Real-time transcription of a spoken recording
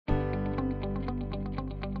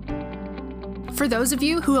For those of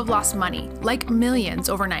you who have lost money, like millions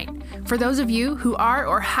overnight. For those of you who are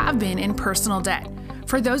or have been in personal debt.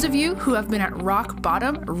 For those of you who have been at rock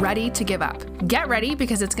bottom, ready to give up. Get ready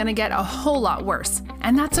because it's going to get a whole lot worse.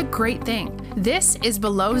 And that's a great thing. This is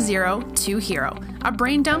Below Zero to Hero, a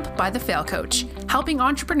brain dump by the Fail Coach, helping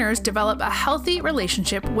entrepreneurs develop a healthy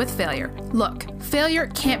relationship with failure. Look, failure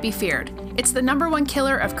can't be feared. It's the #1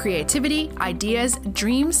 killer of creativity, ideas,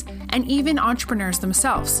 dreams, and even entrepreneurs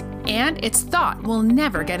themselves. And its thought will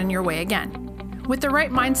never get in your way again. With the right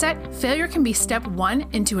mindset, failure can be step 1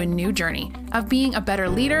 into a new journey of being a better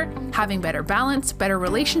leader, having better balance, better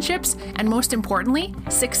relationships, and most importantly,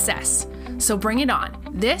 success. So bring it on.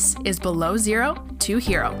 This is Below Zero to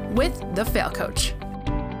Hero with the Fail Coach.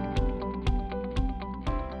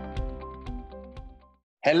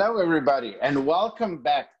 Hello, everybody, and welcome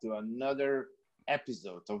back to another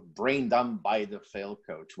episode of Brain Dump by the Fail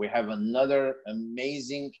Coach. We have another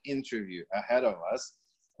amazing interview ahead of us.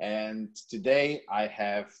 And today I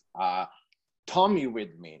have Tommy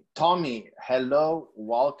with me. Tommy, hello.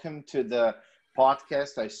 Welcome to the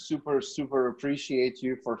podcast. I super appreciate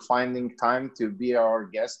you for finding time to be our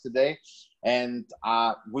guest today. And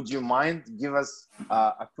would you mind give us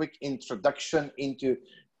a quick introduction into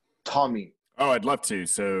Tommy? Oh, I'd love to.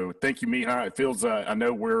 So thank you, Miha. It feels, I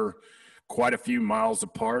know we're quite a few miles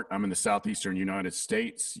apart. I'm in the southeastern United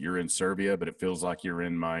States. You're in Serbia, but it feels like you're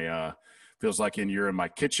in my you're in my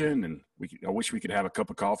kitchen, and I wish we could have a cup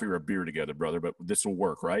of coffee or a beer together, brother, but this will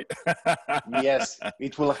work, right? Yes,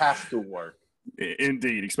 it will have to work.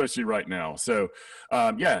 Indeed, especially right now. So,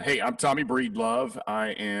 hey, I'm Tommy Breedlove.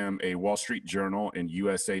 I am a Wall Street Journal and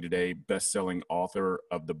USA Today best-selling author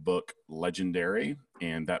of the book Legendary,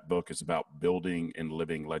 and that book is about building and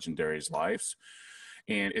living legendary's lives.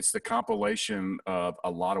 And it's the compilation of a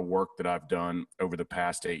lot of work that I've done over the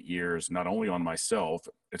past 8 years, not only on myself,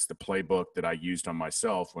 it's the playbook that I used on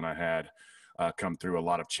myself when I had come through a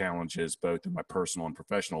lot of challenges, both in my personal and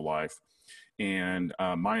professional life. And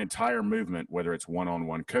my entire movement, whether it's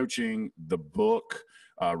one-on-one coaching, the book,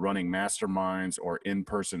 running masterminds or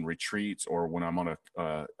in-person retreats, or when I'm on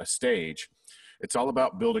a stage, it's all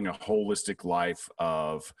about building a holistic life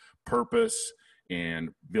of purpose and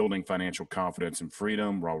building financial confidence and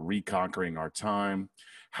freedom while reconquering our time.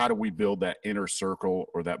 How do we build that inner circle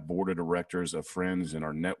or that board of directors of friends in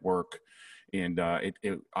our network? And I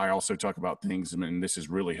also talk about things, and this is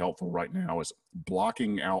really helpful right now, is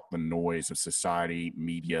blocking out the noise of society,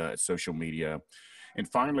 media, social media, and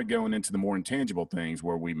finally going into the more intangible things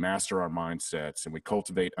where we master our mindsets and we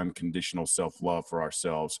cultivate unconditional self-love for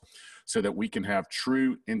ourselves so that we can have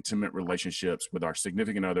true intimate relationships with our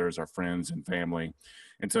significant others, our friends and family.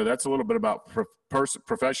 And so that's a little bit about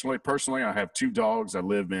professionally. Personally, I have 2 dogs. I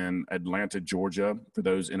live in Atlanta, Georgia. For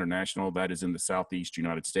those international, that is in the Southeast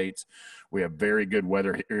United States. We have very good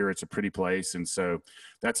weather here. It's a pretty place. And so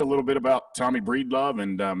that's a little bit about Tommy Breedlove.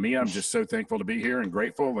 And me, I'm just so thankful to be here and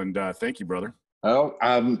grateful. And thank you, brother. Oh,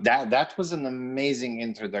 that was an amazing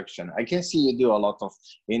introduction. I can see you do a lot of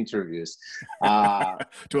interviews.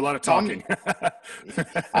 Do a lot of talking.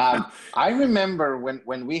 I remember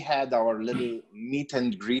when we had our little meet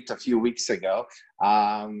and greet a few weeks ago,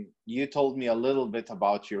 you told me a little bit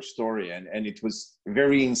about your story, and it was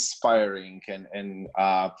very inspiring, and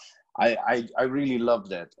I really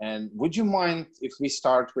loved it. And would you mind if we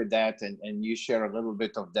start with that and you share a little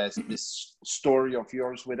bit of this story of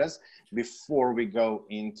yours with us before we go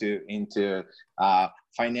into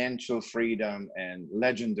financial freedom and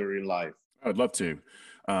legendary life? I'd love to.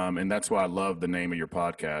 And that's why I love the name of your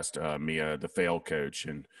podcast, Mia, the Fail Coach.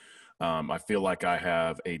 And I feel like I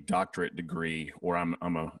have a doctorate degree, or I'm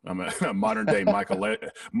a modern day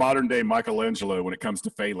Michelangelo when it comes to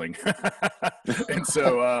failing. And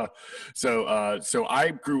so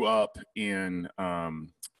I grew up in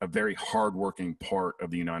a very hardworking part of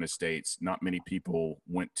the United States. Not many people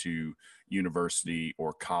went to university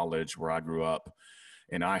or college where I grew up.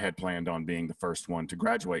 And I had planned on being the first one to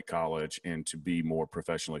graduate college and to be more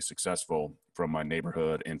professionally successful from my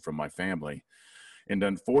neighborhood and from my family. And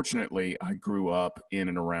unfortunately, I grew up in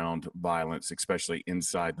and around violence, especially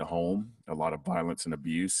inside the home, a lot of violence and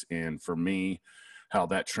abuse. And for me, how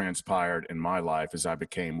that transpired in my life is I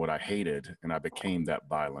became what I hated, and I became that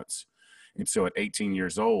violence. And so at 18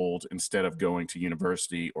 years old, instead of going to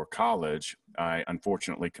university or college, I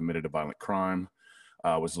unfortunately committed a violent crime.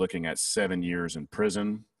 I was looking at 7 years in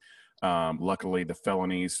prison. Luckily, the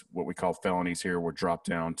felonies, what we call felonies here, were dropped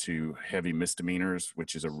down to heavy misdemeanors,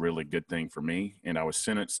 which is a really good thing for me. And I was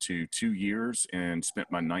sentenced to 2 years and spent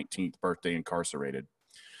my 19th birthday incarcerated.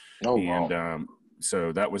 Oh, wow. And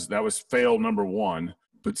so that was fail number one.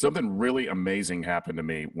 But something really amazing happened to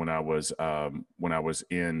me when I was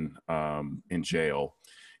in jail.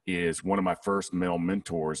 Is one of my first male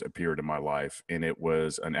mentors appeared in my life, and it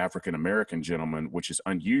was an African American gentleman, which is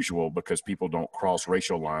unusual because people don't cross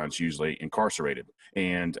racial lines usually incarcerated.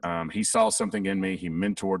 And he saw something in me. He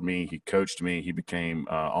mentored me. He coached me. He became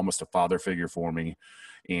almost a father figure for me.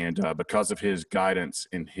 And because of his guidance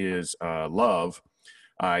and his love,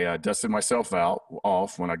 I dusted myself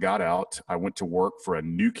off. When I got out, I went to work for a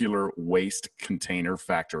nuclear waste container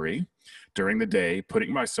factory during the day,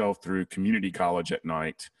 putting myself through community college at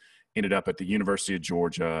night, ended up at the University of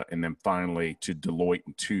Georgia, and then finally to Deloitte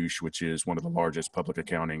 & Touche, which is one of the largest public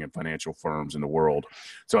accounting and financial firms in the world.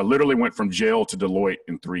 So I literally went from jail to Deloitte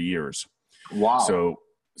in 3 years. Wow.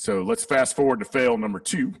 So let's fast forward to fail number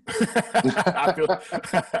 2.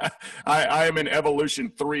 I am in evolution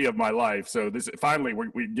 3 of my life. So this finally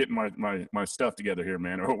we're getting my stuff together here,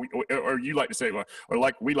 man. Or you like to say, or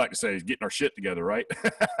like we like to say, is getting our shit together, right?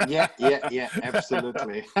 Yeah,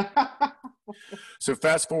 absolutely. So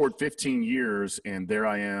fast forward 15 years, and there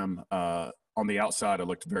I am. On the outside, I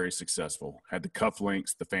looked very successful. Had the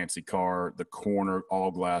cufflinks, the fancy car, the corner all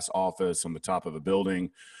glass office on the top of a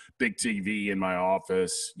building, big TV in my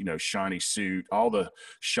office, shiny suit, all the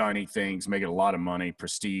shiny things, making a lot of money,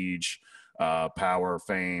 prestige, power,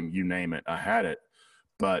 fame, you name it. I had it.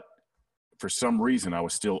 But for some reason, I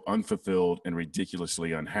was still unfulfilled and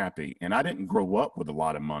ridiculously unhappy. And I didn't grow up with a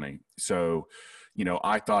lot of money. So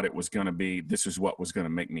I thought it was going to be, this is what was going to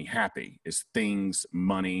make me happy, is things,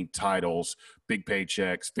 money, titles, big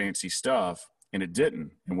paychecks, fancy stuff. And it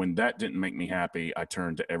didn't. And when that didn't make me happy, I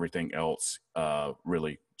turned to everything else,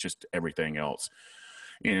 really just everything else.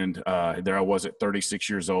 And there I was at 36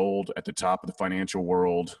 years old at the top of the financial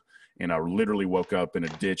world. And I literally woke up in a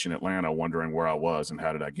ditch in Atlanta wondering where I was and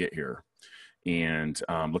how did I get here? And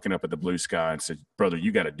looking up at the blue sky and said, brother,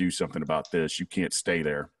 you got to do something about this. You can't stay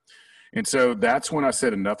there. And so that's when I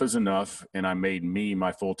said enough is enough, and I made me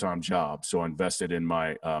my full-time job. So I invested in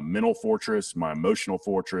my mental fortress, my emotional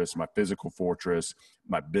fortress, my physical fortress,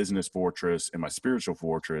 my business fortress, and my spiritual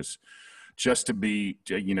fortress, just to be,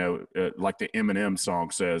 like the Eminem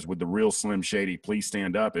song says, "With the real Slim Shady, please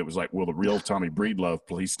stand up." It was like, will the real Tommy Breedlove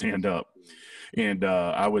please stand up? And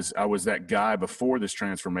I was that guy before this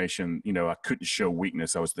transformation. I couldn't show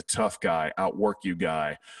weakness. I was the tough guy, outwork you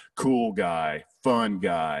guy, cool guy, fun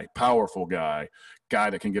guy, powerful guy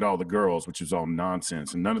that can get all the girls, which is all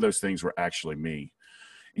nonsense. And none of those things were actually me.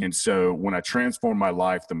 And so when I transformed my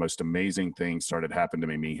life, the most amazing thing started happening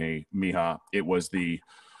to me, Miha. It was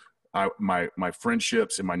my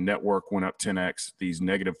friendships and my network went up 10x. These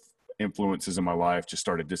negative influences in my life just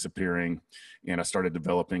started disappearing, and I started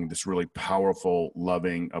developing this really powerful,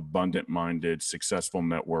 loving, abundant-minded, successful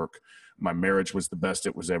network. My marriage was the best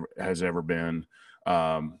it has ever been.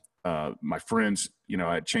 My friends,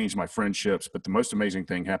 I had changed my friendships, but the most amazing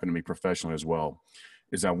thing happened to me professionally as well,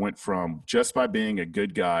 is I went from just by being a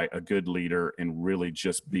good guy, a good leader, and really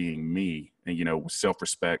just being me, and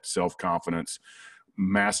self-respect, self-confidence,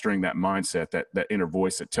 mastering that mindset, that inner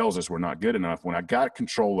voice that tells us we're not good enough. When I got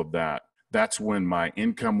control of that, that's when my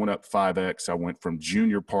income went up 5x. I went from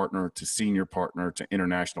junior partner to senior partner to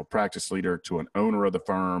international practice leader to an owner of the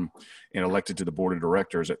firm and elected to the board of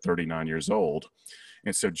directors at 39 years old.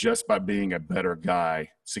 And so just by being a better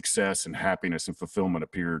guy, success and happiness and fulfillment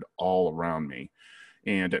appeared all around me.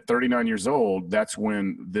 And at 39 years old, that's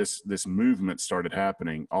when this movement started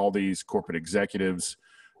happening. All these corporate executives,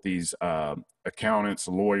 these accountants,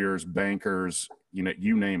 lawyers, bankers,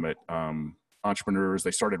 you name it, entrepreneurs,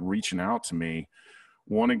 they started reaching out to me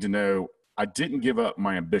wanting to know, I didn't give up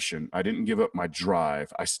my ambition. I didn't give up my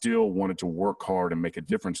drive. I still wanted to work hard and make a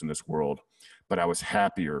difference in this world, but I was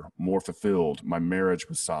happier, more fulfilled. My marriage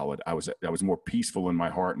was solid. I was more peaceful in my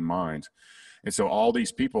heart and mind. And so all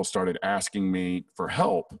these people started asking me for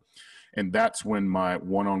help. And that's when my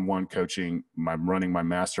one-on-one coaching, my running my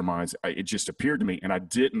masterminds, it just appeared to me. And I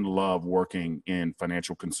didn't love working in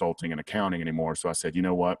financial consulting and accounting anymore. So I said, you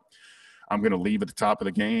know what? I'm going to leave at the top of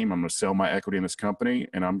the game. I'm going to sell my equity in this company,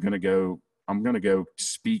 and I'm going to go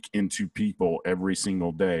speak into people every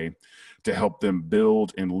single day to help them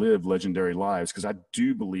build and live legendary lives. Because I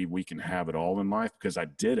do believe we can have it all in life, because I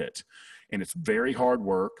did it. And it's very hard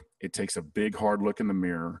work. It takes a big, hard look in the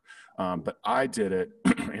mirror. But I did it.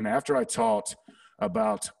 And after I taught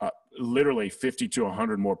about literally 50 to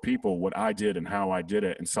 100 more people what I did and how I did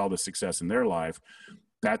it and saw the success in their life,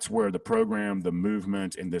 that's where the program, the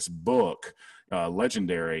movement, and this book,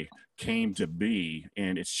 Legendary, came to be.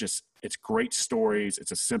 And it's just It's great stories.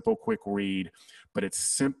 It's a simple, quick read, but it's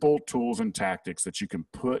simple tools and tactics that you can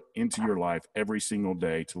put into your life every single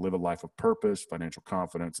day to live a life of purpose, financial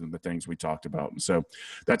confidence, and the things we talked about. And so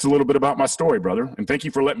that's a little bit about my story, brother. And thank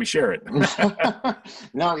you for letting me share it.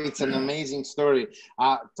 No, it's an amazing story.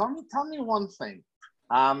 Tell me one thing.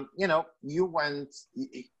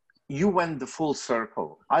 You went the full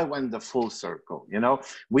circle. I went the full circle.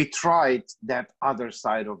 We tried that other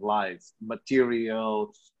side of life,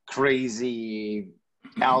 material, crazy,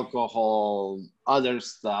 alcohol, other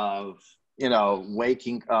stuff,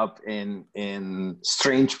 waking up in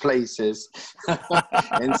strange places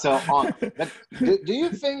and so on. But do you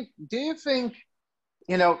think,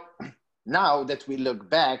 now that we look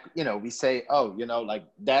back, we say, oh, like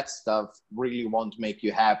that stuff really won't make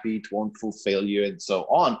you happy, it won't fulfill you and so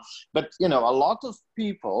on. But, a lot of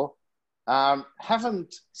people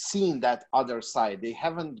haven't seen that other side. They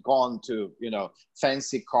haven't gone to,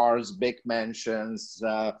 fancy cars, big mansions,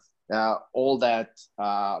 all that,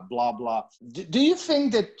 blah, blah. Do you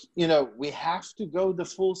think that, we have to go the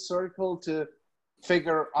full circle to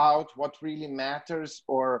figure out what really matters?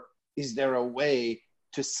 Or is there a way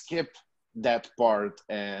to skip that part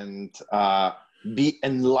and be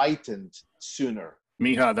enlightened sooner?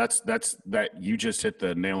 Miha, that you just hit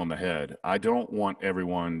the nail on the head. I don't want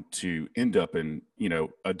everyone to end up in,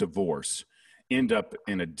 a divorce, end up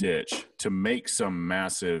in a ditch to make some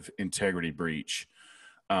massive integrity breach.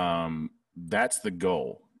 That's the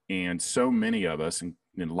goal. And so many of us, and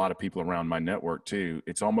a lot of people around my network too,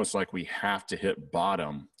 it's almost like we have to hit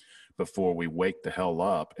bottom before we wake the hell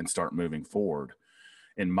up and start moving forward.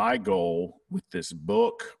 And my goal with this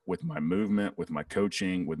book, with my movement, with my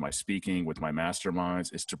coaching, with my speaking, with my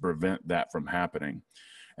masterminds is to prevent that from happening.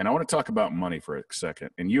 And I want to talk about money for a second.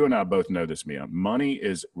 And you and I both know this, Mia. Money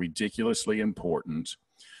is ridiculously important.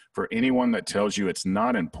 For anyone that tells you it's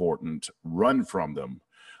not important, run from them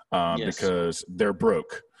because they're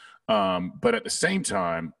broke. But at the same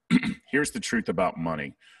time, here's the truth about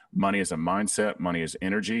money. Money is a mindset. Money is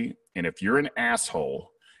energy. And if you're an asshole,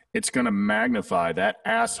 it's going to magnify that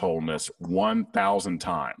assholeness 1,000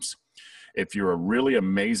 times. If you're a really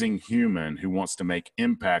amazing human who wants to make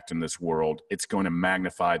impact in this world, it's going to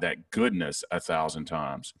magnify that goodness 1,000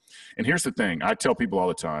 times. And here's the thing. I tell people all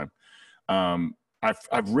the time,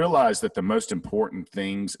 I've realized that the most important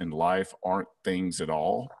things in life aren't things at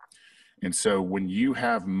all. And so when you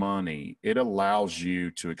have money, it allows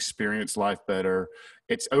you to experience life better.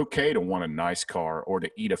 It's okay to want a nice car or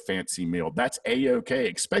to eat a fancy meal. That's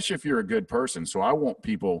A-okay, especially if you're a good person. So I want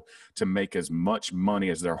people to make as much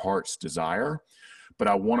money as their heart's desire, but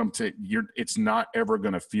I want them to, it's not ever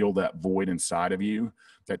going to feel that void inside of you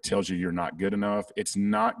that tells you you're not good enough. It's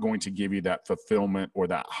not going to give you that fulfillment or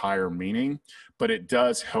that higher meaning, but it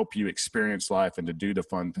does help you experience life and to do the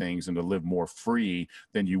fun things and to live more free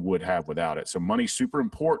than you would have without it. So money's super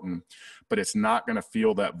important, but it's not going to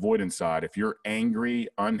feel that void inside. If you're angry,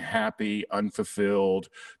 unhappy, unfulfilled,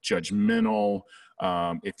 judgmental,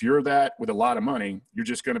 if you're that with a lot of money, you're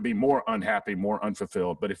just going to be more unhappy, more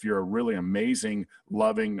unfulfilled. But if you're a really amazing,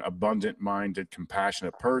 loving, abundant-minded,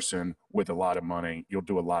 compassionate person with a lot of money, you'll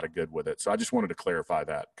do a lot of good with it. So I just wanted to clarify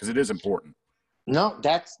that because it is important. No,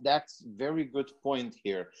 that's very good point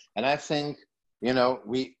here. And I think,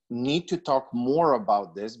 we need to talk more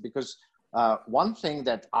about this because one thing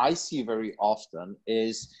that I see very often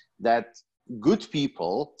is that good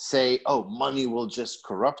people say, oh, money will just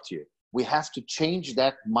corrupt you. We have to change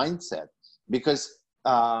that mindset because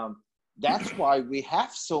that's why we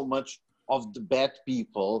have so much of the bad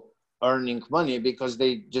people earning money because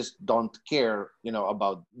they just don't care,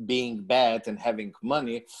 about being bad and having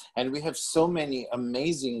money. And we have so many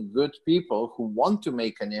amazing good people who want to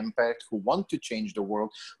make an impact, who want to change the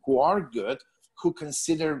world, who are good, who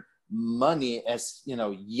consider money as,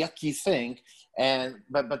 yucky thing.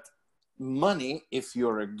 But money, if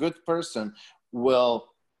you're a good person, will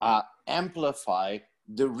amplify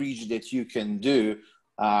the reach that you can do,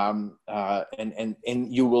 and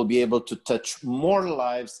you will be able to touch more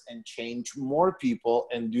lives and change more people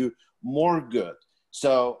and do more good.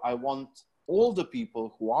 So I want all the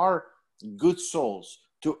people who are good souls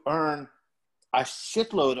to earn a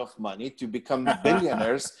shitload of money to become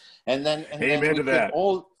billionaires, and then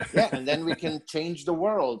we can change the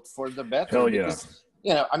world for the better. Hell yeah. Because,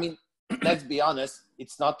 let's be honest,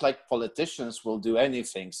 it's not like politicians will do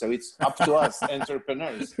anything. So it's up to us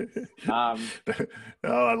entrepreneurs. Oh,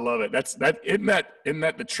 I love it. Isn't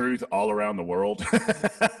that the truth all around the world?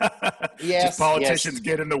 Yes. Just politicians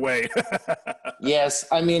get in the way. Yes.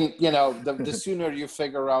 I mean, you know, the sooner you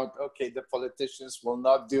figure out, okay, the politicians will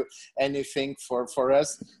not do anything for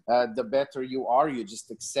us, the better you are. You just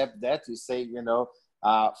accept that. You say, you know,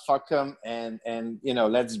 fuck them, and, you know,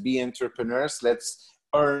 let's be entrepreneurs. Let's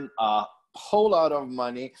earn a whole lot of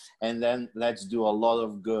money, and then let's do a lot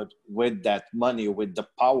of good with that money, with the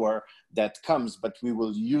power that comes, but we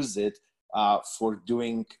will use it for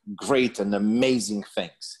doing great and amazing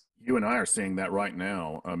things. You and I are seeing that right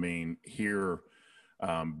now. I mean, here,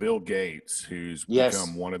 Bill Gates, who's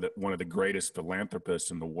become one of the greatest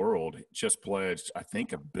philanthropists in the world, just pledged, I think,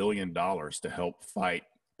 $1 billion to help fight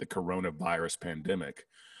the coronavirus pandemic.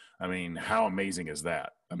 I mean, how amazing is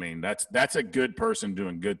that? I mean, that's a good person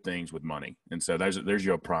doing good things with money. And so there's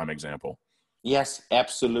your prime example. Yes,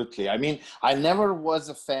 absolutely. I mean, I never was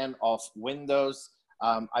a fan of Windows.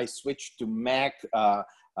 I switched to Mac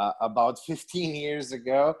about 15 years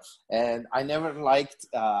ago, and I never liked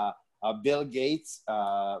Bill Gates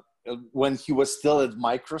when he was still at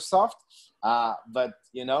Microsoft. But,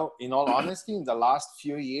 you know, in all honesty, in the last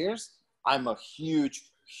few years, I'm a huge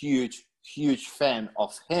fan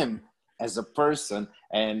of him as a person,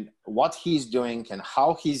 and what he's doing and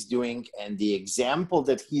how he's doing, and the example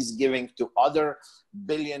that he's giving to other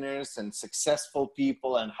billionaires and successful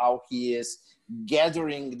people, and how he is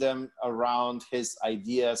gathering them around his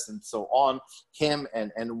ideas and so on. Him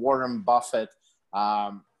and Warren Buffett,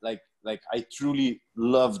 like I truly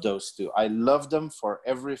love those two. I love them for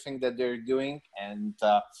everything that they're doing, and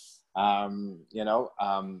you know,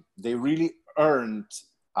 they really earned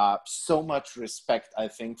so much respect, I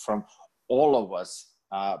think, from all of us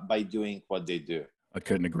by doing what they do. I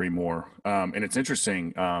couldn't agree more. And it's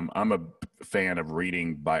interesting. I'm a fan of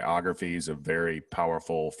reading biographies of very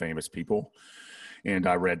powerful, famous people. And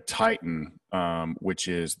I read Titan, which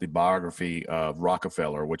is the biography of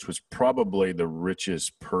Rockefeller, which was probably the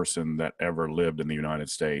richest person that ever lived in the United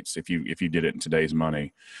States, if you did it in today's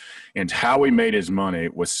money. And how he made his money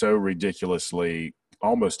was so ridiculously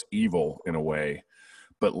almost evil in a way.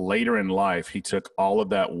 But later in life, he took all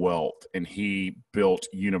of that wealth and he built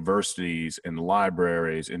universities and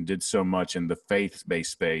libraries and did so much in the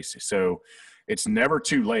faith-based space. So it's never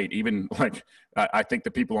too late. Even like, I think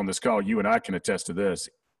the people on this call, you and I can attest to this.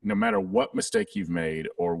 No matter what mistake you've made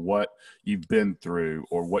or what you've been through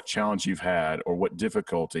or what challenge you've had or what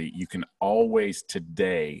difficulty, you can always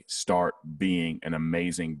today start being an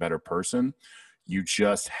amazing, better person. You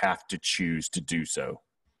just have to choose to do so.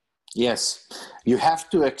 Yes, you have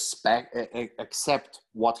to accept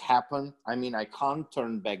what happened. I mean, I can't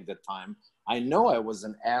turn back the time. I know I was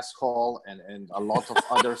an asshole and a lot of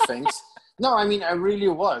other things. No, I mean, I really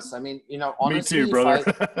was. I mean, you know, honestly, me too,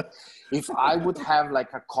 brother. If I would have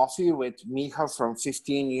like a coffee with Miha from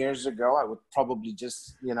 15 years ago, I would probably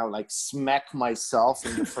just, you know, like smack myself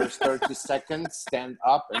in the first 30 seconds, stand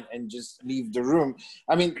up and just leave the room.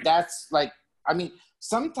 I mean, that's like, I mean,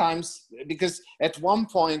 sometimes, because at one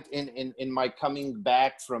point in my coming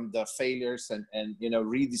back from the failures and you know,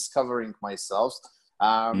 rediscovering myself,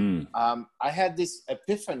 I had this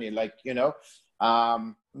epiphany, like, you know,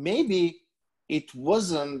 maybe it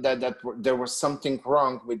wasn't that there was something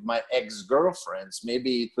wrong with my ex-girlfriends.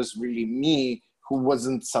 Maybe it was really me who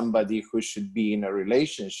wasn't somebody who should be in a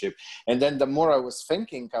relationship. And then the more I was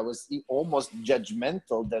thinking, I was almost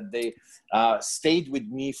judgmental that they stayed with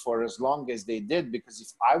me for as long as they did, because if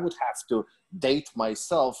I would have to date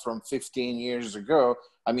myself from 15 years ago,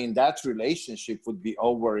 I mean, that relationship would be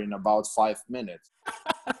over in about 5 minutes.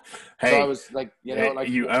 Hey, so I was like, you know, like,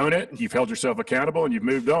 you own it, you've held yourself accountable, and you've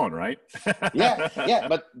moved on, right? yeah,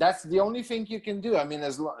 but that's the only thing you can do. I mean,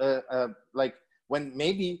 as like, when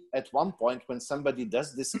maybe at one point when somebody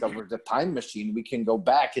does discover the time machine, we can go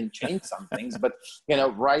back and change some things. But, you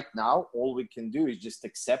know, right now, all we can do is just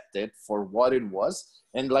accept it for what it was.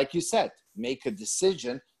 And like you said, make a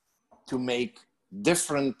decision to make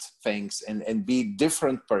different things and be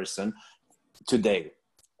different person today.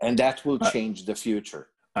 And that will change the future.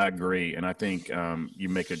 I agree. And I think you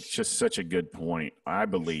make just such a good point. I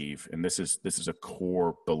believe, and this is a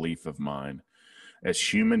core belief of mine, as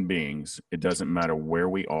human beings, it doesn't matter where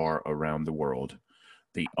we are around the world.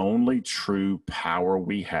 The only true power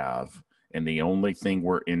we have and the only thing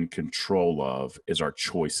we're in control of is our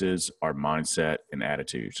choices, our mindset, and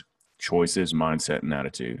attitudes. Choices, mindset, and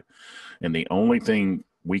attitude. And the only thing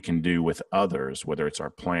we can do with others, whether it's our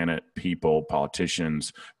planet, people,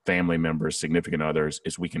 politicians, family members, significant others,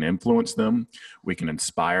 is we can influence them, we can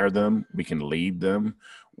inspire them, we can lead them,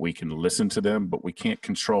 we can listen to them, but we can't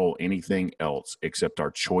control anything else except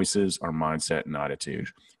our choices, our mindset, and attitude.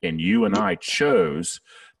 And you and I chose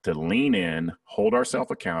to lean in, hold ourselves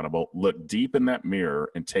accountable, look deep in that mirror,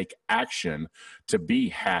 and take action to be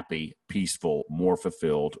happy, peaceful, more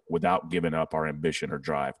fulfilled without giving up our ambition or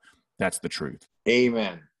drive. That's the truth.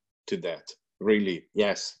 Amen to that. Really,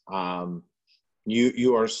 yes.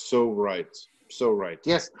 You are so right. So right.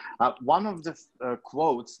 Yes. One of the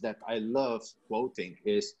quotes that I love quoting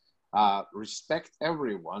is respect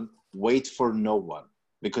everyone, wait for no one.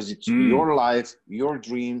 Because it's your life, your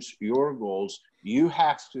dreams, your goals. You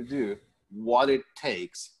have to do what it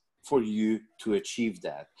takes for you to achieve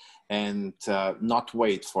that, and not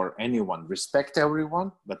wait for anyone. Respect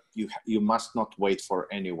everyone, but you must not wait for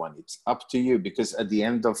anyone. It's up to you, because at the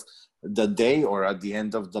end of the day or at the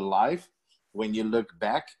end of the life, when you look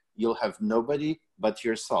back, you'll have nobody but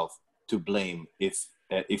yourself to blame if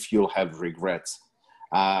you'll have regrets.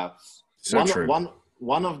 One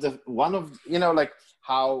of you know, like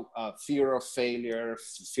how fear of failure,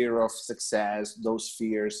 fear of success, those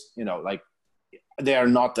fears, you know, like they are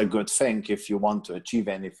not a good thing if you want to achieve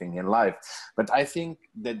anything in life. But I think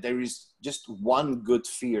that there is just one good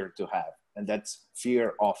fear to have, and that's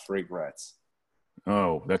fear of regrets.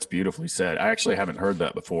 Oh, that's beautifully said. I actually haven't heard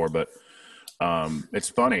that before, but it's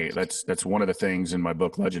funny. That's one of the things in my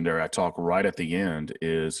book, Legendary, I talk right at the end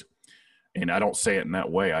is, and I don't say it in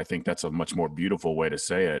that way, I think that's a much more beautiful way to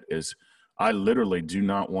say it, is I literally do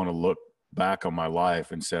not want to look back on my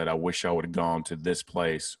life and said, I wish I would have gone to this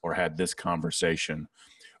place or had this conversation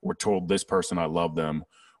or told this person I love them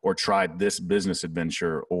or tried this business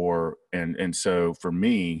adventure and so for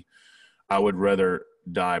me, I would rather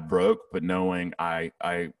die broke, but knowing I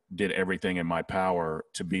did everything in my power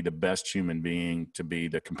to be the best human being, to be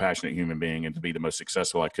the compassionate human being, and to be the most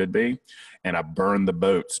successful I could be. And I burned the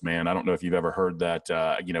boats, man. I don't know if you've ever heard that,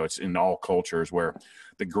 it's in all cultures where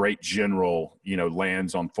the great general,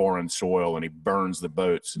 lands on foreign soil and he burns the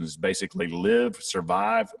boats and is basically live,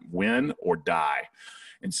 survive, win, or die.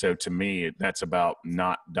 And so to me, that's about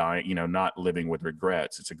not dying, not living with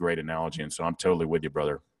regrets. It's a great analogy. And so I'm totally with you,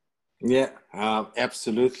 brother. Yeah,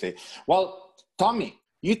 absolutely. Well, Tommy,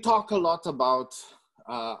 you talk a lot about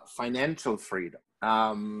financial freedom.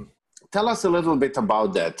 Tell us a little bit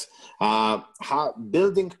about that. How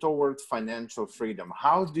building toward financial freedom,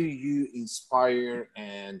 how do you inspire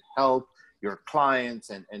and help your clients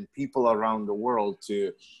and people around the world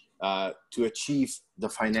to achieve the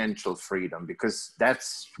financial freedom? Because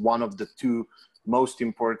that's one of the two most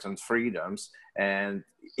important freedoms. And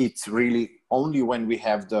it's really only when we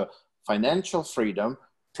have the financial freedom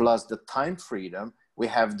plus the time freedom, we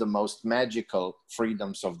have the most magical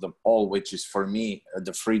freedoms of them all, which is for me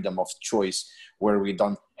the freedom of choice, where we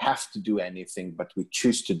don't have to do anything, but we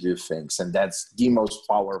choose to do things. And that's the most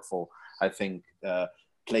powerful, I think,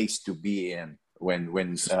 place to be in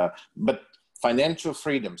but financial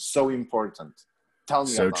freedom, so important. Tell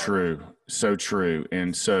me about it. So true.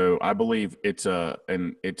 And so I believe it's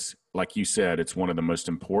like you said, it's one of the most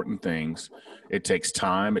important things. It takes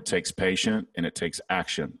time, it takes patience, and it takes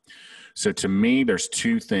action. So to me, there's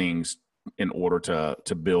two things in order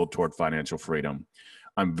to build toward financial freedom.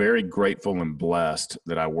 I'm very grateful and blessed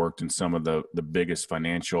that I worked in some of the biggest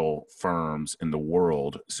financial firms in the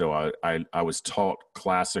world. So I was taught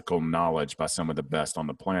classical knowledge by some of the best on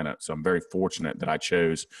the planet. So I'm very fortunate that I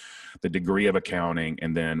chose the degree of accounting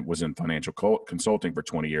and then was in financial consulting for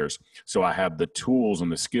 20 years. So I have the tools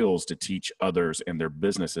and the skills to teach others and their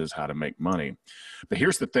businesses how to make money. But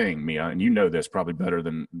here's the thing, Mia, and you know this probably better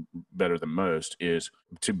than most, is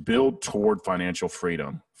to build toward financial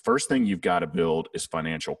freedom. First thing you've got to build is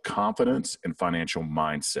financial confidence and financial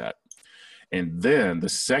mindset. And then the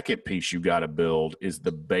second piece you got to build is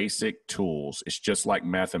the basic tools. It's just like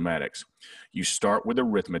mathematics. You start with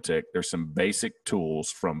arithmetic. There's some basic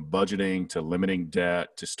tools from budgeting to limiting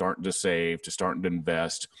debt to starting to save to starting to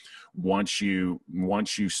invest once you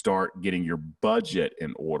start getting your budget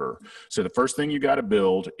in order. So the first thing you got to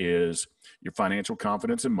build is your financial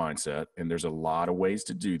confidence and mindset. And there's a lot of ways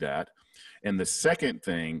to do that. And the second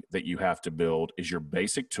thing that you have to build is your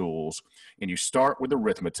basic tools. And you start with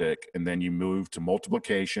arithmetic, and then you move to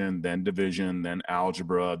multiplication, then division, then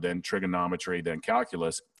algebra, then trigonometry, then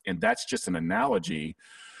calculus. And that's just an analogy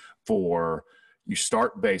for You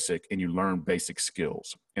start basic and you learn basic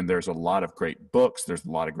skills. And there's a lot of great books. There's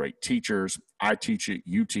a lot of great teachers. I teach it,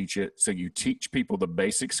 you teach it. So you teach people the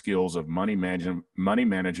basic skills of money management,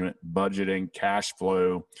 budgeting, cash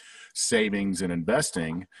flow, savings, and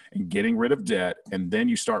investing, and getting rid of debt. And then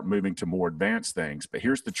you start moving to more advanced things. But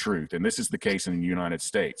here's the truth, and this is the case in the United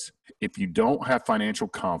States. If you don't have financial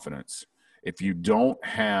confidence, if you don't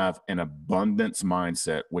have an abundance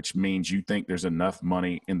mindset, which means you think there's enough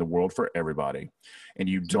money in the world for everybody, and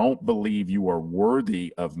you don't believe you are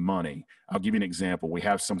worthy of money. I'll give you an example. We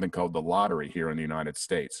have something called the lottery here in the United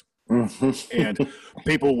States. And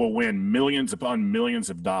people will win millions upon millions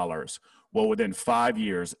of dollars. Well, within 5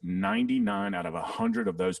 years, 99 out of 100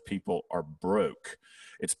 of those people are broke.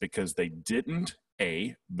 It's because they didn't,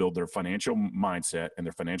 A, build their financial mindset and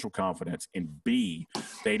their financial confidence, and B,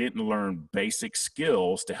 they didn't learn basic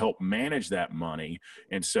skills to help manage that money.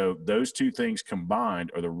 And so those two things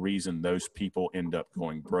combined are the reason those people end up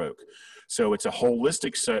going broke. So it's a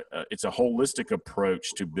holistic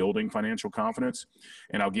approach to building financial confidence.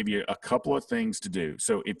 And I'll give you a couple of things to do.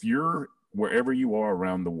 So if you're wherever you are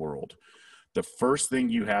around the world, the first thing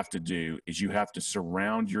you have to do is you have to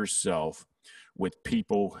surround yourself with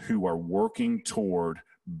people who are working toward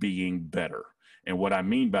being better. And what I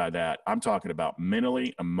mean by that, I'm talking about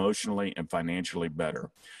mentally, emotionally, and financially better.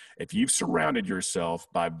 If you've surrounded yourself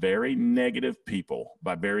by very negative people,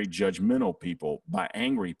 by very judgmental people, by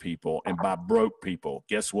angry people, and by broke people,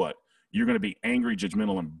 guess what? You're going to be angry,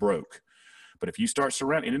 judgmental, and broke. But if you start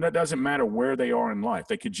surrounding, and it doesn't matter where they are in life,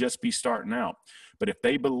 they could just be starting out. But if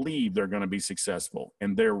they believe they're going to be successful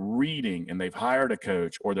and they're reading and they've hired a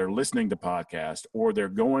coach, or they're listening to podcasts, or they're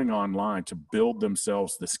going online to build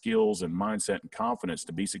themselves the skills and mindset and confidence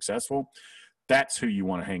to be successful, that's who you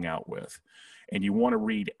want to hang out with. And you want to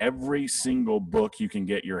read every single book you can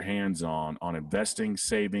get your hands on investing,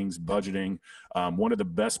 savings, budgeting. One of the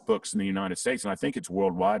best books in the United States, and I think it's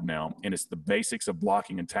worldwide now, and it's the basics of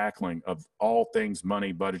blocking and tackling of all things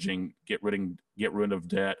money, budgeting, get rid of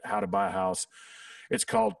debt, how to buy a house. It's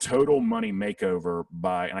called Total Money Makeover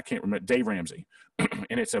by, and I can't remember, Dave Ramsey.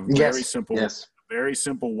 And it's a very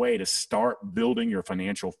simple way to start building your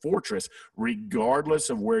financial fortress, regardless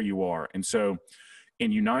of where you are. And so,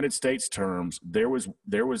 in United States terms, there was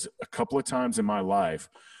a couple of times in my life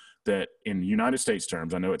that in United States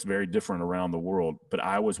terms, I know it's very different around the world, but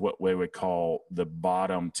I was what we would call the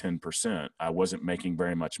bottom 10%. I wasn't making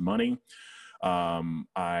very much money.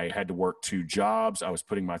 I had to work 2 jobs. I was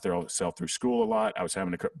putting myself through school a lot.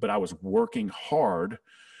 But I was working hard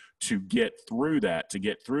to get through that, to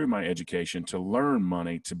get through my education, to learn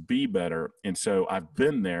money, to be better. And so I've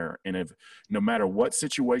been there. And no matter what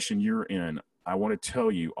situation you're in, I want to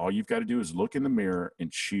tell you, all you've got to do is look in the mirror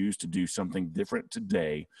and choose to do something different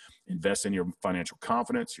today. Invest in your financial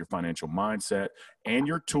confidence, your financial mindset, and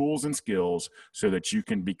your tools and skills so that you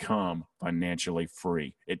can become financially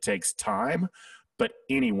free. It takes time, but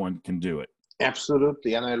anyone can do it.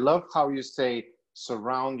 Absolutely. And I love how you say,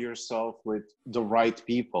 surround yourself with the right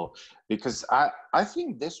people, because I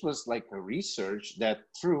think this was like a research that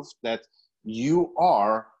proved that you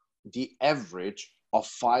are the average of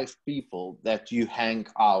 5 people that you hang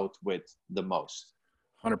out with the most.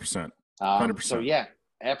 100%. 100%. So yeah,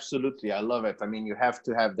 absolutely. I love it. I mean, you have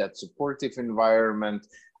to have that supportive environment,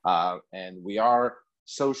 and we are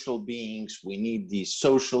social beings. We need the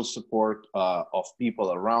social support of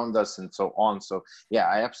people around us and so on. So yeah,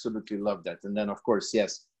 I absolutely love that. And then of course,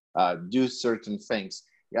 yes, do certain things.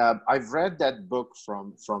 I've read that book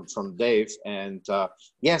from Dave, and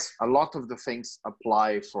yes, a lot of the things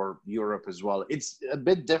apply for Europe as well. It's a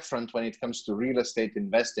bit different when it comes to real estate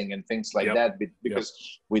investing and things like that, because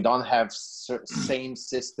we don't have same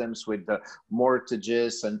systems with the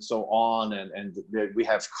mortgages and so on, and we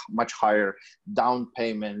have much higher down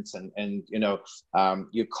payments, and you know,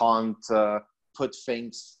 you can't put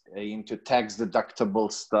things into tax deductible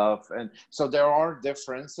stuff, and so there are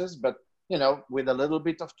differences, but you know, with a little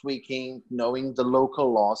bit of tweaking, knowing the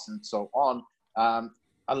local laws and so on,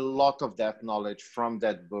 a lot of that knowledge from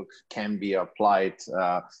that book can be applied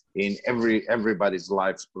in everybody's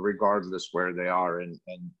lives, regardless where they are. And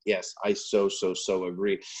yes, I so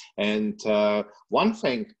agree. And one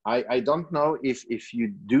thing, I don't know if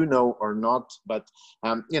you do know or not, but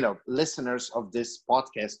you know, listeners of this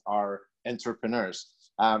podcast are entrepreneurs.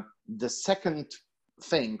 The second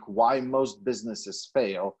thing why most businesses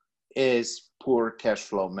fail is poor cash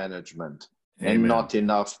flow management. Amen. And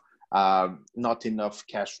not enough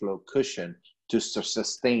cash flow cushion to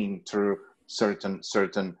sustain through certain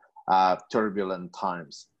turbulent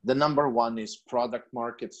times. The number one is product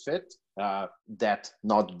market fit, that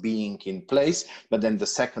not being in place. But then the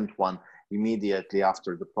second one immediately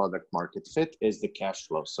after the product market fit is the cash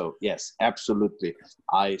flow. So yes, absolutely.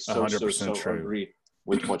 I so 100% true. agree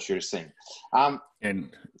with what you're saying. And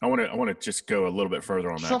I want to just go a little bit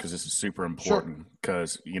further on that, because this is super important,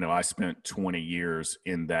 because, I spent 20 years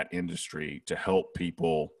in that industry to help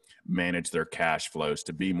people manage their cash flows,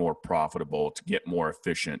 to be more profitable, to get more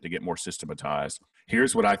efficient, to get more systematized.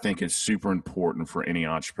 Here's what I think is super important for any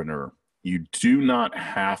entrepreneur. You do not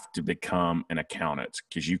have to become an accountant,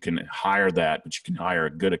 because you can hire that, but you can hire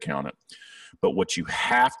a good accountant. But what you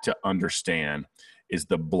have to understand is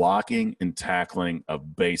the blocking and tackling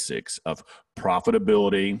of basics of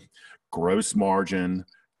profitability, gross margin,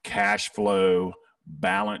 cash flow,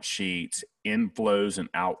 balance sheets, inflows and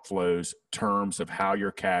outflows, terms of how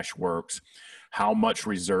your cash works, how much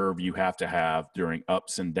reserve you have to have during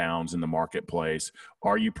ups and downs in the marketplace.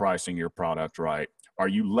 Are you pricing your product right? Are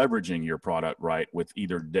you leveraging your product right with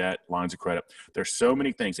either debt, lines of credit? There's so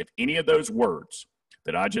many things. If any of those words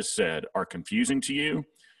that I just said are confusing to you,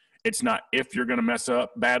 it's not if you're going to mess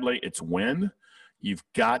up badly, it's when. You've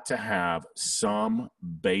got to have some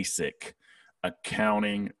basic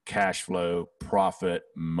accounting, cash flow, profit,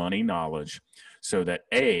 money knowledge, so that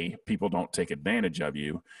A, people don't take advantage of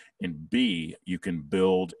you, and B, you can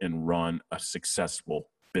build and run a successful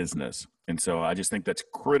business. And so I just think that's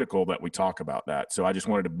critical that we talk about that. So I just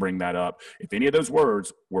wanted to bring that up. If any of those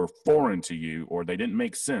words were foreign to you or they didn't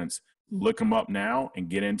make sense, look them up now and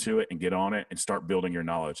get into it and get on it and start building your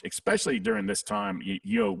knowledge, especially during this time.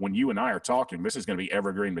 When you and I are talking, this is going to be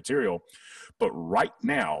evergreen material. But right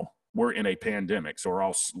now, we're in a pandemic, so we're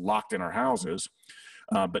all locked in our houses.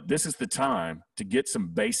 But this is the time to get some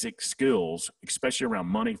basic skills, especially around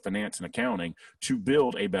money, finance, and accounting, to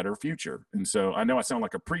build a better future. And so I know I sound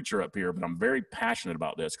like a preacher up here, but I'm very passionate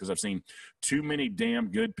about this, because I've seen too many damn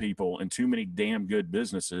good people and too many damn good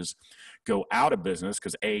businesses go out of business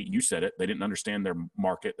because A, you said it, they didn't understand their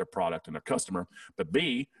market, their product, and their customer. But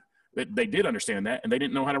B, they did understand that, and they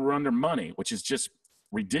didn't know how to run their money, which is just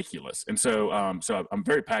ridiculous. And so I'm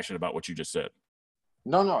very passionate about what you just said.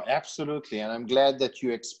 No, absolutely. And I'm glad that you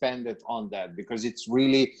expanded on that, because it's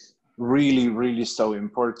really, really, really so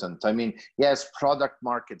important. I mean, yes, product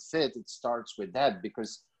market fit, it starts with that,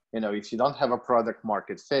 because, if you don't have a product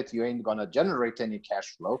market fit, you ain't going to generate any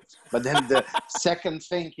cash flow. But then the second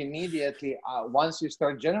thing immediately, once you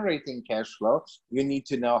start generating cash flow, you need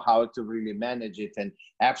to know how to really manage it. And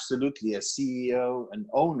absolutely, a CEO, an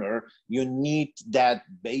owner, you need that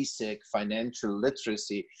basic financial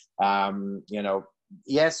literacy.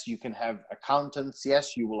 Yes, you can have accountants.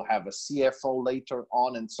 Yes, you will have a CFO later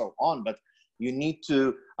on and so on, but you need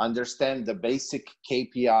to understand the basic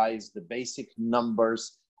KPIs, the basic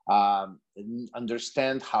numbers,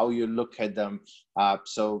 understand how you look at them.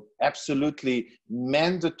 So absolutely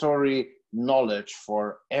mandatory knowledge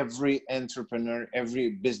for every entrepreneur,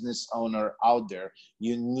 every business owner out there.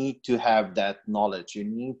 You need to have that knowledge. You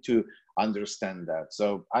need to understand that.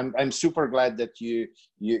 So I'm super glad that you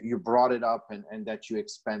brought it up and that you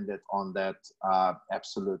expanded on that.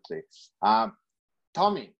 Absolutely.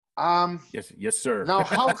 Tommy. Yes, sir. Now,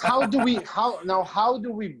 how do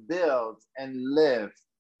we build and live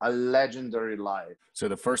a legendary life? So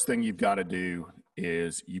the first thing you've got to do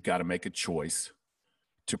is you've got to make a choice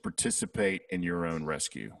to participate in your own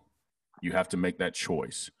rescue. You have to make that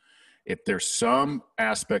choice. If there's some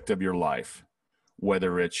aspect of your life,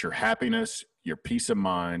 whether it's your happiness, your peace of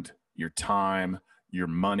mind, your time, your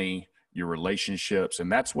money, your relationships,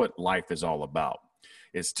 and that's what life is all about.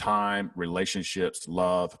 It's time, relationships,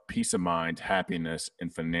 love, peace of mind, happiness,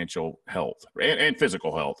 and financial health and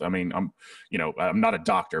physical health. I mean, I'm not a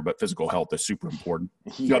doctor, but physical health is super important.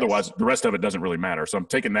 Yes. Otherwise, the rest of it doesn't really matter. So I'm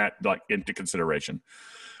taking that into consideration.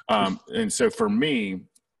 And so for me,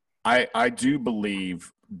 I do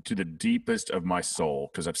believe to the deepest of my soul,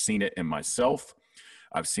 because I've seen it in myself,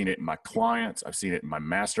 I've seen it in my clients, I've seen it in my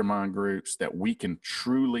mastermind groups, that we can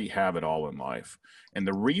truly have it all in life. And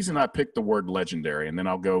the reason I picked the word legendary, and then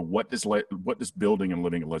I'll go, what does building and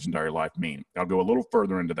living a legendary life mean? I'll go a little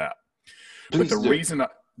further into that. But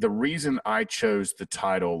the reason I chose the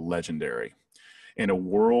title legendary, in a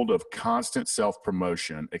world of constant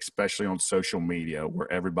self-promotion, especially on social media,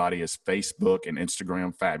 where everybody is Facebook and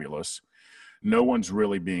Instagram fabulous, no one's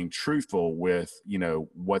really being truthful with,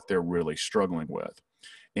 what they're really struggling with.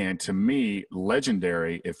 And to me,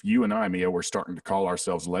 legendary, if you and I, Mia, were starting to call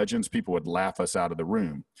ourselves legends, people would laugh us out of the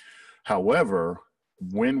room. However,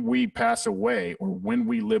 when we pass away or when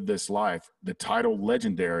we live this life, the title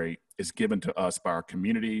legendary is given to us by our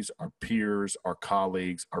communities, our peers, our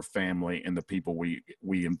colleagues, our family, and the people we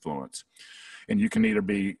influence. And you can either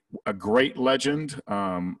be a great legend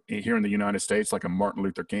here in the United States, like a Martin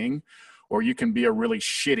Luther King, or you can be a really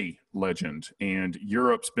shitty legend. And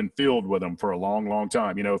Europe's been filled with them for a long, long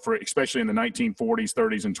time, you know, for especially in the 1940s,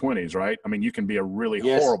 30s, and 20s, right? I mean, you can be a really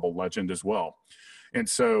horrible legend as well. And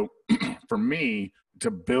so for me, to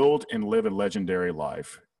build and live a legendary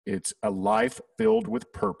life, it's a life filled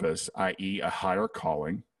with purpose, i.e. a higher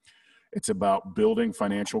calling. It's about building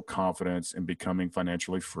financial confidence and becoming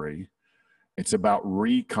financially free. It's about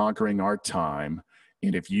reconquering our time.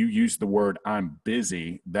 And if you use the word "I'm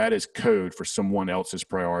busy," that is code for someone else is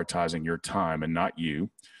prioritizing your time and not you.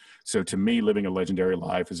 So to me, living a legendary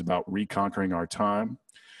life is about reconquering our time.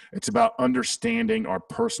 It's about understanding our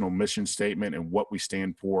personal mission statement and what we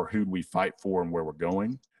stand for, who we fight for, and where we're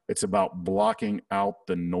going. It's about blocking out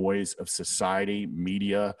the noise of society,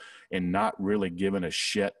 media, and not really giving a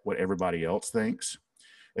shit what everybody else thinks.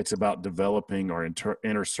 It's about developing our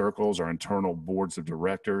inner circles, our internal boards of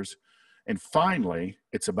directors. And finally,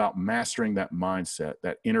 it's about mastering that mindset,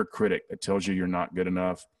 that inner critic that tells you you're not good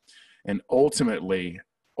enough. And ultimately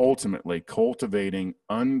cultivating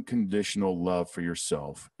unconditional love for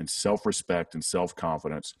yourself and self-respect and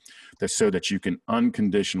self-confidence, so that you can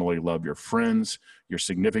unconditionally love your friends, your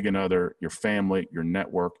significant other, your family, your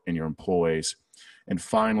network, and your employees. And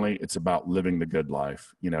finally, it's about living the good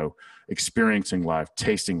life, you know, experiencing life,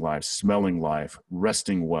 tasting life, smelling life,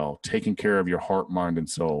 resting well, taking care of your heart, mind, and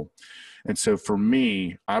soul. And so for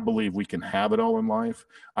me, I believe we can have it all in life.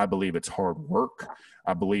 I believe it's hard work.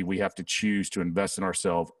 I believe we have to choose to invest in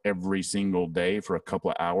ourselves every single day for a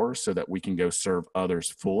couple of hours so that we can go serve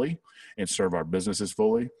others fully and serve our businesses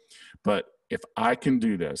fully. But if I can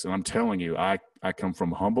do this, and I'm telling you, I come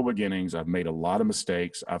from humble beginnings. I've made a lot of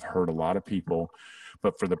mistakes. I've hurt a lot of people.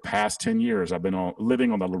 But for the past 10 years, I've been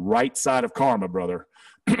living on the right side of karma, brother.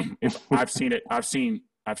 If I've seen it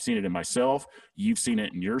in myself. You've seen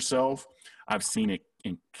it in yourself. I've seen it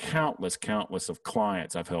in countless of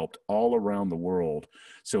clients I've helped all around the world.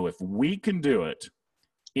 So if we can do it,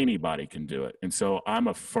 anybody can do it. And so I'm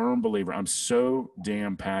a firm believer. I'm so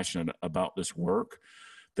damn passionate about this work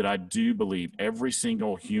that I do believe every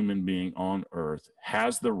single human being on earth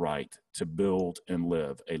has the right to build and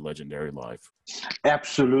live a legendary life.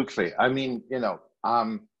 Absolutely. I mean, you know,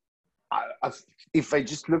 if I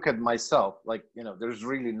just look at myself, like, you know, there's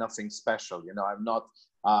really nothing special. You know, I'm not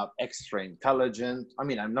extra intelligent. I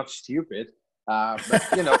mean, I'm not stupid, but,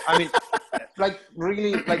 you know, I mean, like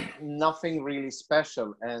really, like nothing really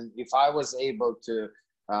special. And if I was able to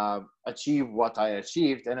achieve what I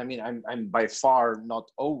achieved, and I mean, I'm by far not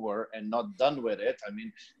over and not done with it. I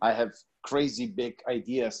mean, I have crazy big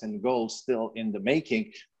ideas and goals still in the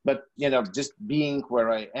making, but, you know, just being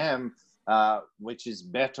where I am, which is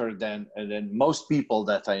better than most people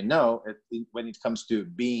that I know when it comes to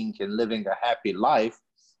being and living a happy life.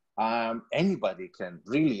 Anybody can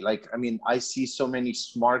really, like, I mean, I see so many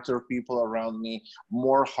smarter people around me,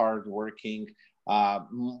 more hardworking,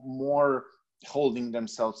 more holding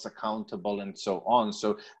themselves accountable and so on.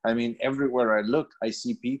 So, I mean, everywhere I look, I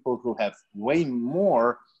see people who have way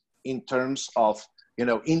more in terms of, you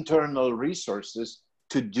know, internal resources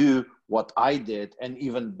to do what I did, and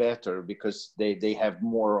even better because they have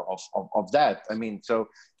more of that. I mean, so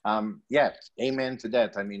yeah, amen to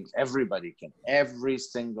that. I mean, everybody can, every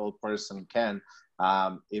single person can,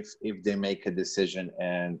 if they make a decision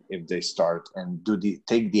and if they start and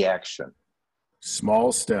take the action.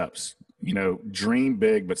 Small steps, you know, dream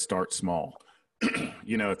big, but start small.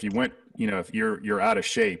 You know, if you went, you know, if you're out of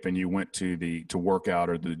shape and you went to work out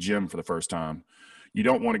or the gym for the first time, you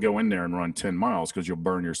don't want to go in there and run 10 miles because you'll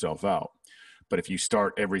burn yourself out. But if you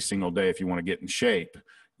start every single day, if you want to get in shape,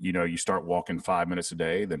 you know, you start walking 5 minutes a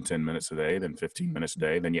day, then 10 minutes a day, then 15 minutes a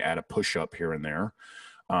day, then you add a push-up here and there.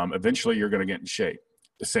 Eventually you're going to get in shape.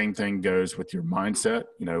 The same thing goes with your mindset,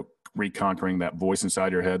 you know, reconquering that voice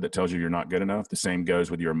inside your head that tells you you're not good enough. The same goes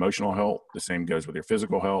with your emotional health. The same goes with your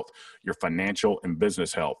physical health, your financial and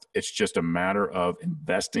business health. It's just a matter of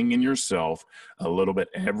investing in yourself a little bit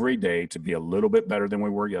every day to be a little bit better than we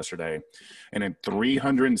were yesterday. And in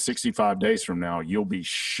 365 days from now, you'll be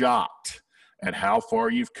shocked at how far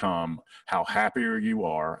you've come, how happier you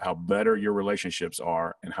are, how better your relationships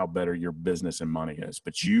are, and how better your business and money is.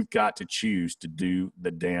 But you've got to choose to do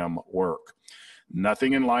the damn work.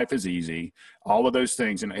 Nothing in life is easy. All of those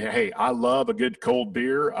things. And hey, I love a good cold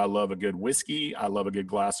beer. I love a good whiskey. I love a good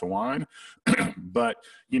glass of wine. But,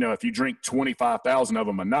 you know, if you drink 25,000 of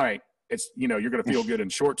them a night, it's, you know, you're going to feel good in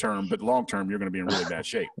short term, but long term, you're going to be in really bad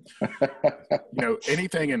shape. You know,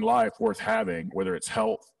 anything in life worth having, whether it's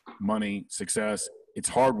health, money, success, it's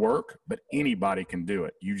hard work, but anybody can do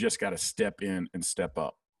it. You just got to step in and step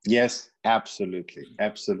up. Yes, absolutely.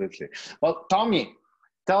 Absolutely. Well, Tommy,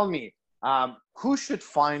 tell me, who should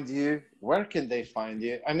find you? Where can they find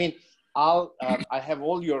you? I mean, I have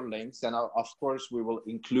all your links, and of course we will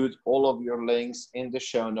include all of your links in the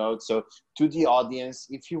show notes. So to the audience,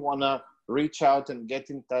 if you want to reach out and get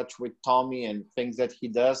in touch with Tommy and things that he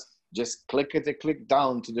does, just click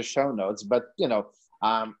down to the show notes. But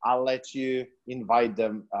I'll let you invite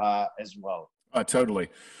them as well. Totally.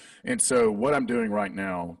 And so what I'm doing right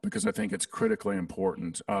now, because I think it's critically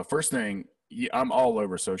important, first thing, I'm all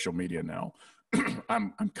over social media now.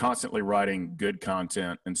 I'm constantly writing good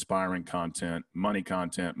content, inspiring content, money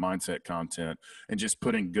content, mindset content, and just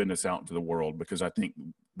putting goodness out into the world, because I think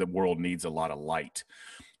the world needs a lot of light.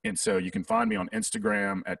 And so you can find me on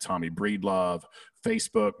Instagram at Tommy Breedlove.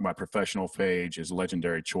 Facebook, my professional page is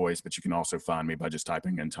Legendary Choice, but you can also find me by just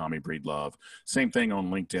typing in Tommy Breedlove. Same thing on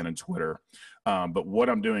LinkedIn and Twitter. But what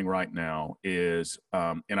I'm doing right now is,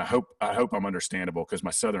 and I hope I'm understandable, because my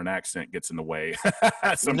Southern accent gets in the way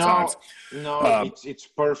sometimes. No, it's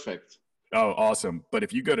perfect. Oh, awesome. But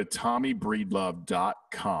if you go to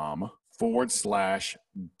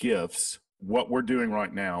tommybreedlove.com/gifts, what we're doing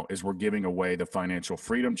right now is we're giving away the financial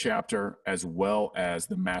freedom chapter as well as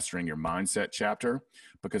the mastering your mindset chapter,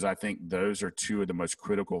 because I think those are two of the most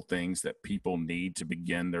critical things that people need to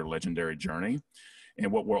begin their legendary journey.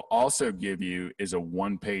 And what we'll also give you is a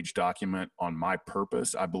one-page document on my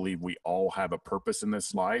purpose. I believe we all have a purpose in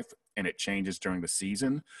this life, and it changes during the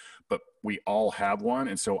season, but we all have one.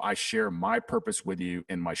 And so I share my purpose with you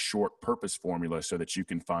in my short purpose formula so that you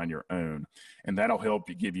can find your own. And that'll help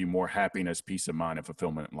you, give you more happiness, peace of mind, and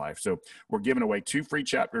fulfillment in life. So we're giving away 2 free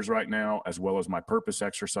chapters right now, as well as my purpose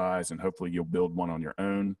exercise, and hopefully you'll build one on your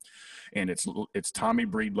own. And it's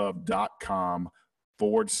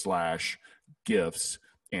tommybreedlove.com/gifts.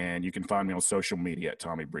 And you can find me on social media at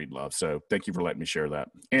Tommy Breedlove. So thank you for letting me share that.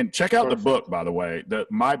 And check out the book, by the way.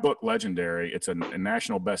 My book, Legendary, it's a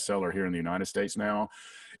national bestseller here in the United States now.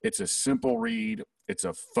 It's a simple read. It's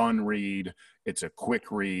a fun read. It's a quick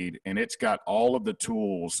read. And it's got all of the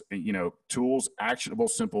tools, actionable,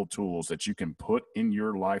 simple tools that you can put in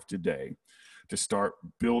your life today to start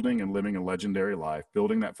building and living a legendary life,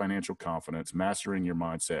 building that financial confidence, mastering your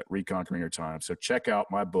mindset, reconquering your time. So check out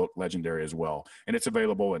my book, Legendary, as well. And it's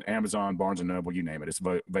available at Amazon, Barnes & Noble, you name it. It's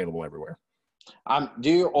available everywhere.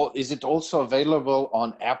 Is it also available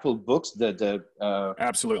on Apple Books?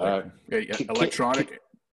 Absolutely. Electronic.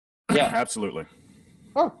 Yeah. Absolutely.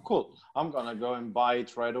 Oh, cool. I'm going to go and buy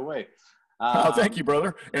it right away. Thank you,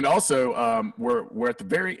 brother. And also, we're at the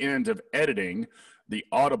very end of editing the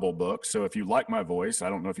Audible book. So if you like my voice, I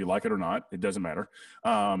don't know if you like it or not, it doesn't matter.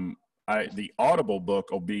 The Audible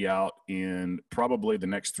book will be out in probably the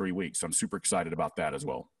next 3 weeks. I'm super excited about that as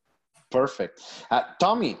well. Perfect.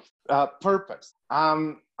 Tommy, purpose.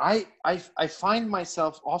 I find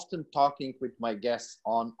myself often talking with my guests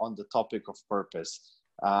on the topic of purpose.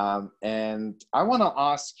 And I want to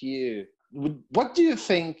ask you, what do you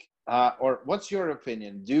think, or what's your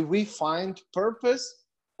opinion? Do we find purpose,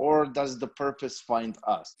 or does the purpose find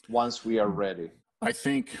us once we are ready? I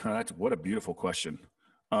think what a beautiful question.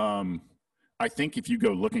 I think if you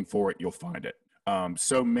go looking for it, you'll find it.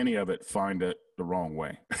 So many of it find it the wrong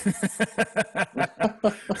way.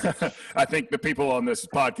 I think the people on this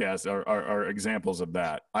podcast are examples of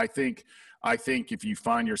that. I think if you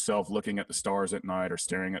find yourself looking at the stars at night or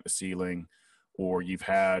staring at the ceiling, or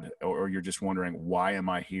you're just wondering, why am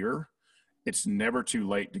I here? It's never too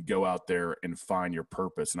late to go out there and find your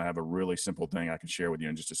purpose. And I have a really simple thing I can share with you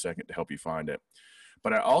in just a second to help you find it.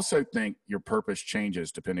 But I also think your purpose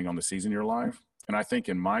changes depending on the season of your life. And I think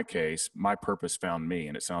in my case, my purpose found me,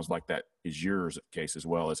 and it sounds like that is yours case as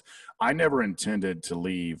well. As I never intended to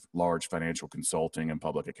leave large financial consulting and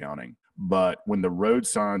public accounting. But when the road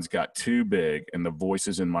signs got too big and the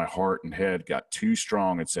voices in my heart and head got too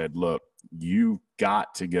strong and said, look, you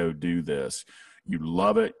got to go do this. You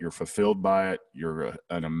love it. You're fulfilled by it. You're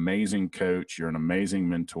an amazing coach. You're an amazing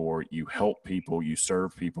mentor. You help people. You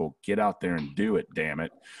serve people. Get out there and do it, damn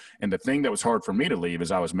it. And the thing that was hard for me to leave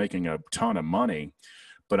is I was making a ton of money,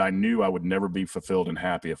 but I knew I would never be fulfilled and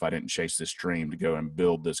happy if I didn't chase this dream to go and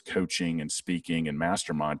build this coaching and speaking and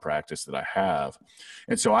mastermind practice that I have.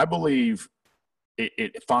 And so I believe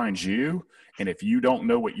it finds you. And if you don't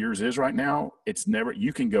know what yours is right now,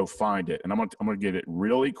 you can go find it. And I'm going to give it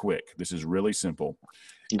really quick. This is really simple.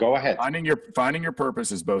 Go ahead. Finding your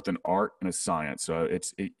purpose is both an art and a science. So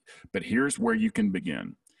but here's where you can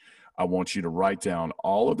begin. I want you to write down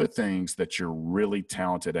all of the things that you're really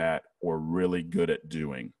talented at or really good at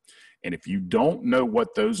doing. And if you don't know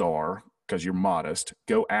what those are, because you're modest,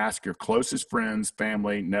 go ask your closest friends,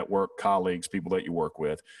 family, network, colleagues, people that you work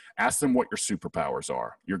with. Ask them what your superpowers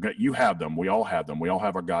are. You have them. We all have them. We all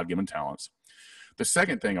have our God-given talents. The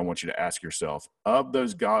second thing I want you to ask yourself, of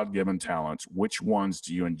those God-given talents, which ones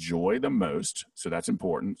do you enjoy the most? So that's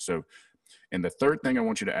important. And the third thing I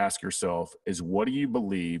want you to ask yourself is, what do you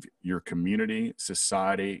believe your community,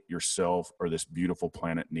 society, yourself, or this beautiful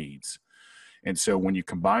planet needs? And so when you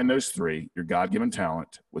combine those three, your God-given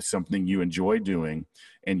talent with something you enjoy doing,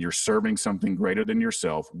 and you're serving something greater than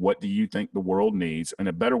yourself, what do you think the world needs? And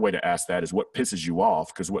a better way to ask that is, what pisses you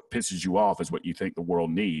off? Because what pisses you off is what you think the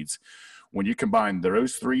world needs. When you combine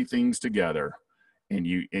those three things together and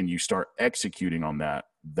you start executing on that,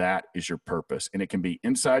 that is your purpose. And it can be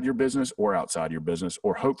inside your business or outside your business,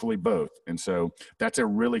 or hopefully both. And so that's a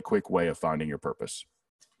really quick way of finding your purpose.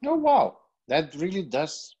 Oh, wow. That really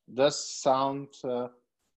does sound,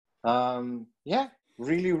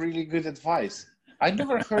 really, really good advice. I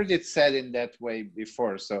never heard it said in that way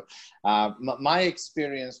before. So my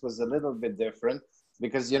experience was a little bit different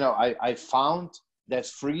because, I found that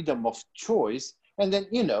freedom of choice. And then,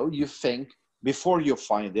 you think, before you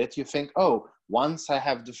find it, you think, oh, once I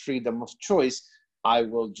have the freedom of choice, I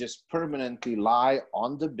will just permanently lie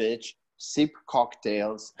on the beach, sip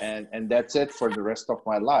cocktails, and that's it for the rest of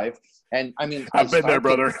my life. And I mean, I've been there,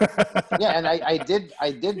 brother. Yeah, and I did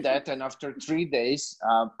that, and after 3 days,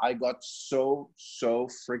 I got so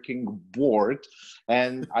freaking bored,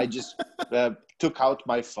 and I just took out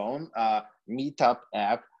my phone, Meetup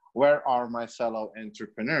app. Where are my fellow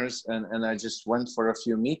entrepreneurs? And I just went for a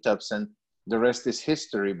few meetups, and the rest is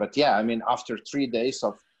history. But yeah, I mean, after 3 days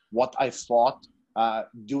of what I thought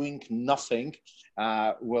doing nothing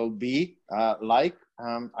will be like,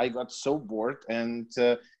 I got so bored, and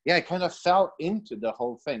I kind of fell into the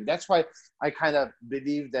whole thing. That's why I kind of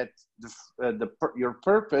believe that your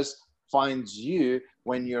purpose finds you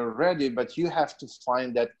when you're ready, but you have to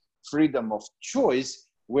find that freedom of choice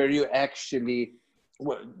where you actually,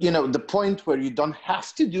 the point where you don't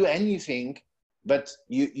have to do anything, but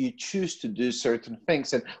you choose to do certain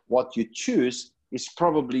things, and what you choose is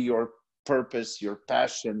probably your purpose, your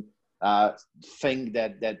passion, thing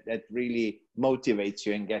that really motivates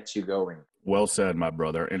you and gets you going. Well said, my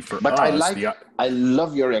brother. And I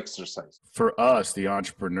love your exercise. For us, the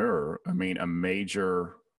entrepreneur, I mean, a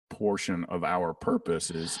major portion of our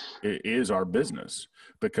purpose is our business,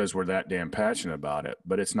 because we're that damn passionate about it,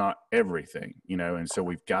 but it's not everything, and so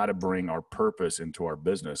we've got to bring our purpose into our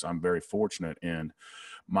business. I'm very fortunate in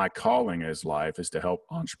my calling as life is to help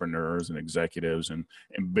entrepreneurs and executives and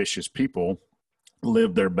ambitious people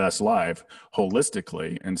live their best life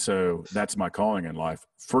holistically. And so that's my calling in life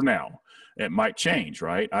for now. It might change,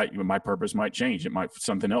 right? My purpose might change.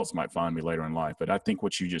 Something else might find me later in life, but I think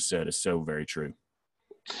what you just said is so very true.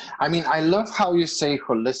 I mean, I love how you say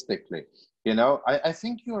holistically. I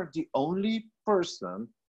think you're the only person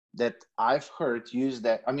that I've heard use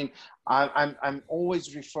that. I mean, I'm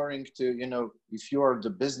always referring to, if you are the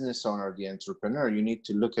business owner, the entrepreneur, you need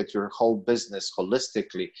to look at your whole business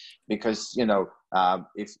holistically, because,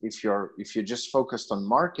 if you're just focused on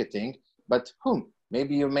marketing, but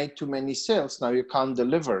maybe you made too many sales, now you can't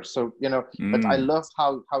deliver. So, but I love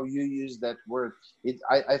how you use that word.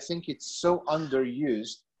 I think it's so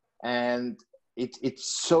underused, and it's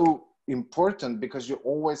so important, because you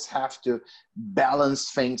always have to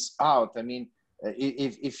balance things out. I mean,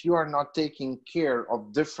 if you are not taking care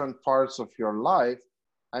of different parts of your life,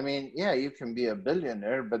 I mean, yeah, you can be a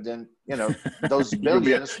billionaire, but then, those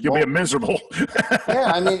billions you'll be miserable.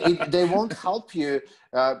 Yeah, I mean, they won't help you,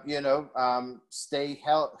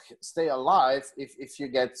 stay alive if you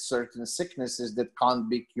get certain sicknesses that can't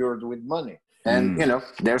be cured with money. And,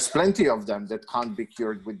 there's plenty of them that can't be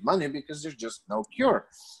cured with money because there's just no cure.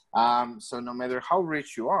 So no matter how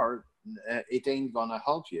rich you are, it ain't gonna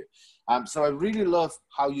help you. So I really love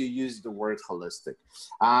how you use the word holistic.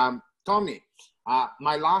 Tommy,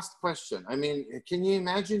 my last question. I mean, can you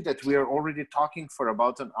imagine that we are already talking for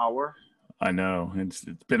about an hour? I know. It's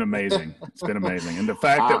been amazing. It's been amazing. And the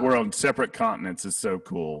fact that we're on separate continents is so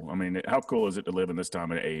cool. I mean, how cool is it to live in this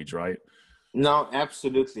time and age, right? No,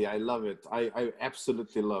 absolutely. I love it. I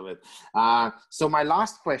absolutely love it. So my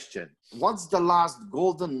last question, what's the last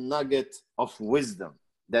golden nugget of wisdom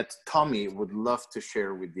that Tommy would love to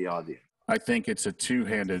share with the audience? I think it's a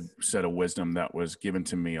two-handed set of wisdom that was given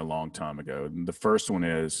to me a long time ago. And the first one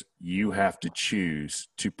is, you have to choose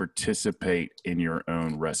to participate in your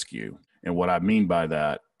own rescue. And what I mean by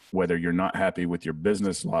that, whether you're not happy with your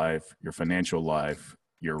business life, your financial life,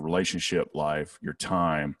 your relationship life, your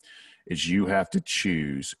time, is you have to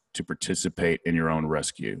choose to participate in your own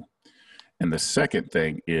rescue. And the second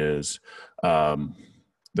thing is the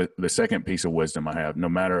second piece of wisdom I have, no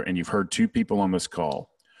matter, and you've heard two people on this call,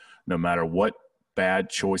 no matter what bad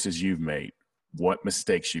choices you've made, what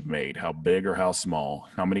mistakes you've made, how big or how small,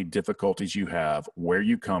 how many difficulties you have, where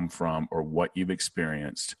you come from, or what you've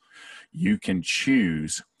experienced, you can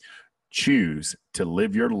choose to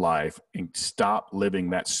live your life and stop living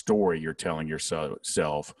that story you're telling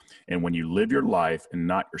yourself. And when you live your life and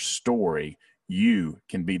not your story, you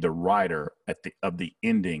can be the writer of the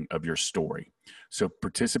ending of your story. So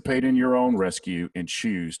participate in your own rescue and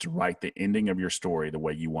choose to write the ending of your story the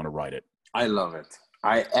way you want to write it. I love it.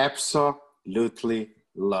 I absolutely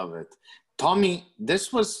love it. Tommy,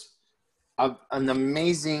 this was an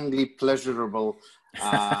amazingly pleasurable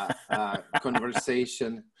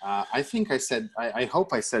conversation. I think I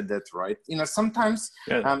hope I said that right. Sometimes,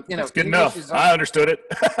 that's good enough. I understood it.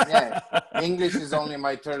 Yeah, English is only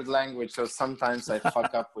my third language, so sometimes I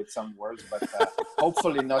fuck up with some words, but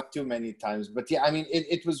hopefully not too many times. But yeah, I mean,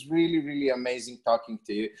 it was really, really amazing talking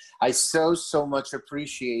to you. I so much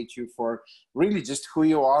appreciate you for really just who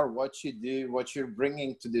you are, what you do, what you're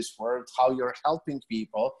bringing to this world, how you're helping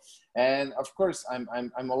people. And of course,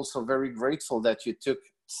 I'm also very grateful that you took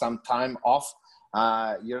some time off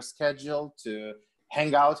your schedule to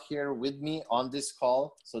hang out here with me on this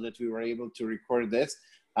call so that we were able to record this.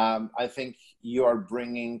 I think you are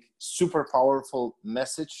bringing super powerful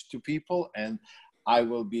message to people, and I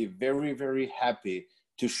will be very, very happy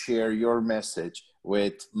to share your message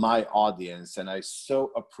with my audience. And I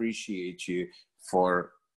so appreciate you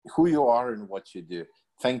for who you are and what you do.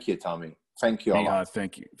 Thank you, Tommy. Thank you.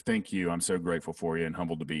 Thank you. I'm so grateful for you and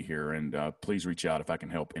humbled to be here. And please reach out if I can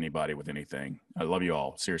help anybody with anything. I love you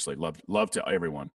all. Seriously. Love to everyone.